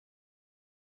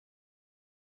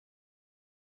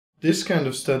This kind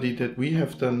of study that we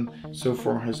have done so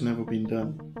far has never been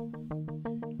done.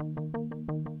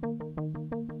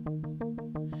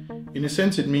 In a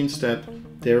sense, it means that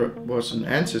there was an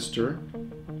ancestor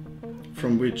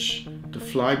from which the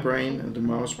fly brain and the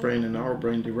mouse brain and our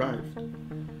brain derived.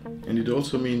 And it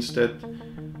also means that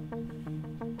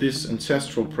this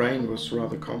ancestral brain was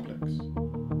rather complex.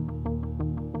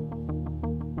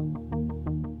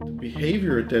 The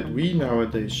behavior that we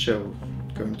nowadays show,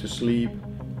 going to sleep,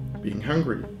 being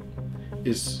hungry,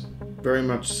 is very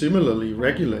much similarly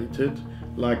regulated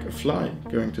like a fly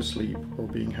going to sleep or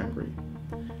being hungry.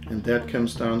 And that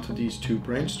comes down to these two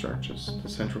brain structures, the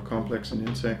central complex in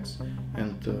insects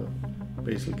and the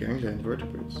basal ganglia in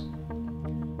vertebrates.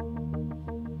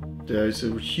 There is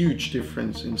a huge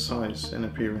difference in size and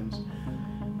appearance,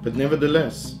 but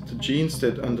nevertheless, the genes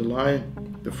that underlie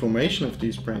the formation of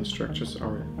these brain structures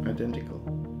are identical.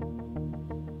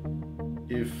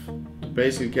 If the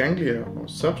basal ganglia or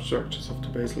substructures of the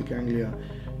basal ganglia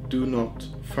do not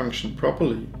function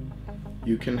properly,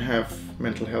 you can have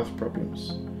mental health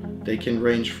problems. They can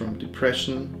range from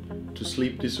depression to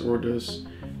sleep disorders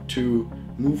to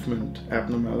movement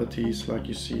abnormalities like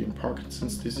you see in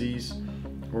Parkinson's disease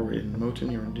or in motor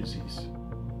neuron disease.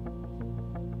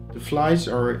 The flies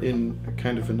are in a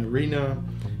kind of an arena,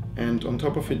 and on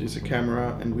top of it is a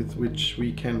camera and with which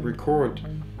we can record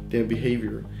their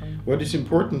behavior. What is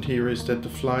important here is that the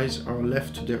flies are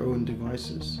left to their own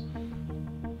devices.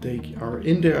 They are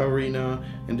in their arena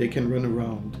and they can run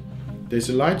around. There's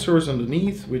a light source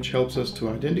underneath which helps us to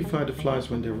identify the flies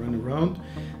when they run around,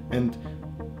 and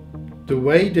the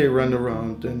way they run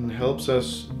around then helps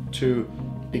us to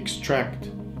extract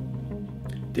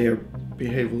their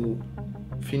behavioral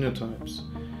phenotypes.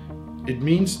 It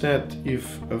means that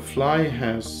if a fly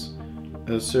has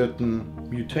a certain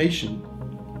mutation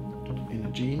in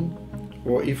a gene,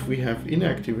 or if we have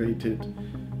inactivated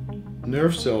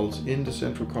nerve cells in the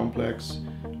central complex,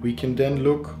 we can then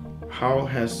look how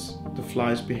has the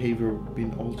fly's behavior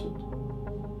been altered.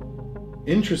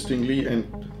 Interestingly and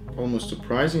almost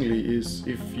surprisingly is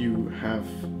if you have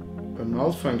a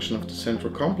malfunction of the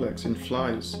central complex in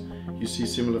flies, you see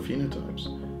similar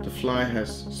phenotypes. The fly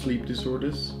has sleep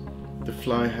disorders, the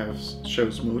fly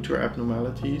shows motor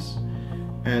abnormalities,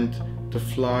 and the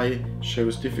fly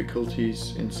shows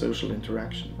difficulties in social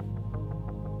interaction.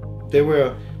 There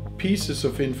were pieces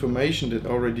of information that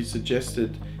already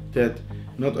suggested that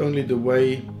not only the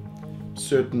way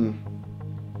certain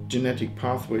genetic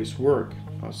pathways work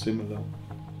are similar,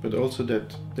 but also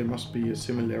that there must be a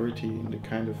similarity in the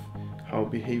kind of how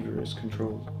behavior is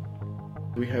controlled.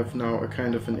 We have now a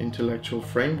kind of an intellectual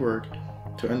framework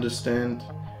to understand,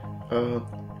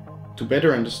 to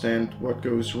better understand what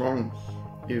goes wrong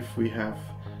if we have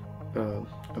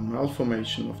a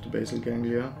malformation of the basal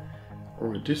ganglia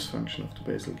or a dysfunction of the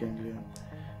basal ganglia.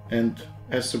 And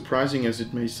as surprising as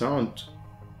it may sound,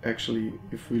 actually,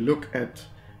 if we look at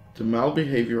the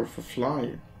malbehavior of a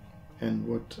fly and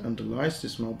what underlies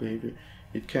this malbehavior,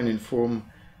 it can inform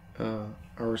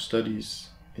our studies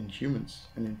in humans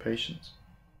and in patients.